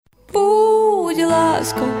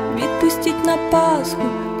ласка, відпустіть на Пасху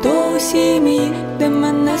до сім'ї, де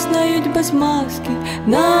мене знають без маски,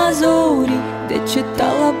 на зорі, де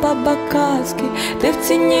читала баба казки, де в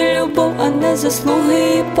ціні любов, а не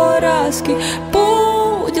заслуги і поразки.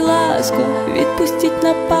 Будь ласка, відпустіть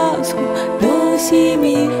на Пасху до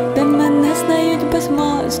сім'ї, де мене знають без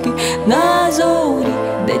маски, на зорі,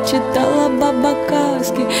 де читала баба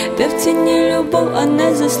казки, де в ціні любов, а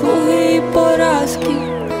не заслуги і поразки.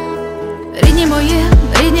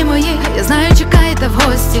 Рідні мої, я знаю, чекаєте в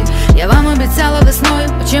гості. Я вам обіцяла весною,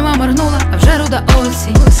 очима моргнула, а вже руда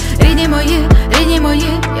осінь. Рідні мої,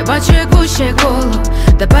 я бачу, як вущає коло.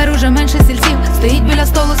 Тепер уже менше стільців стоїть біля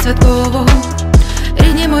столу святкового.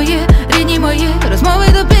 Рідні мої, розмови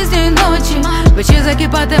до пізньої ночі. Печі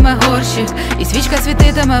закипатиме горщик, і свічка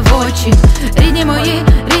світитиме в очі.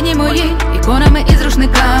 Рідні мої, іконами і з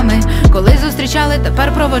рушниками. Коли зустрічали,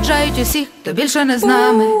 тепер проводжають усіх, хто більше не з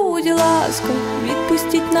нами. Будь ласка,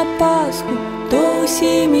 відпустіть на Пасху до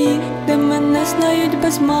сім'ї, де мене знають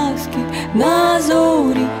без маски, на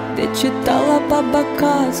зорі, де читала баба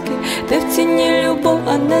казки, де в ціні любов,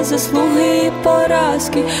 а не заслуги і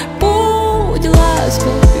поразки. Будь ласка,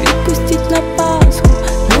 відпустіть на Пасху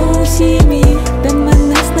до сім'ї, де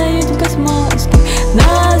мене знають без маски,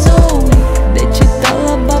 на зорі, де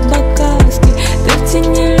читала баба казки, де в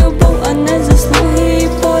ціні любов, а не заслуги і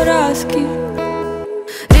поразки.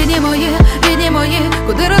 Рідні мої,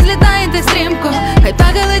 куди розлітаєте стрімко? Хай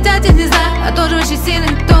птахи летять із гнізда, а то ж ваші стіни,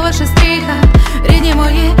 то ваша стріха.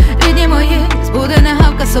 Рідні мої, збуде не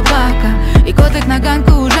гавка собака, і котик на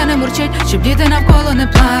ганку уже не мурчить, щоб діти навколо не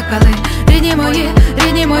плакали. Рідні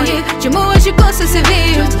мої, чому ваші коси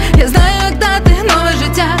сивіють? Я знаю, як дати нове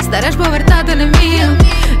життя, старе ж повертати не вмію.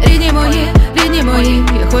 Рідні мої,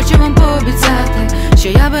 я хочу вам пообіцяти, що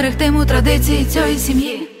я берегтиму традиції цієї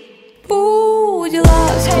сім'ї. Будь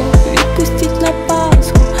ласка,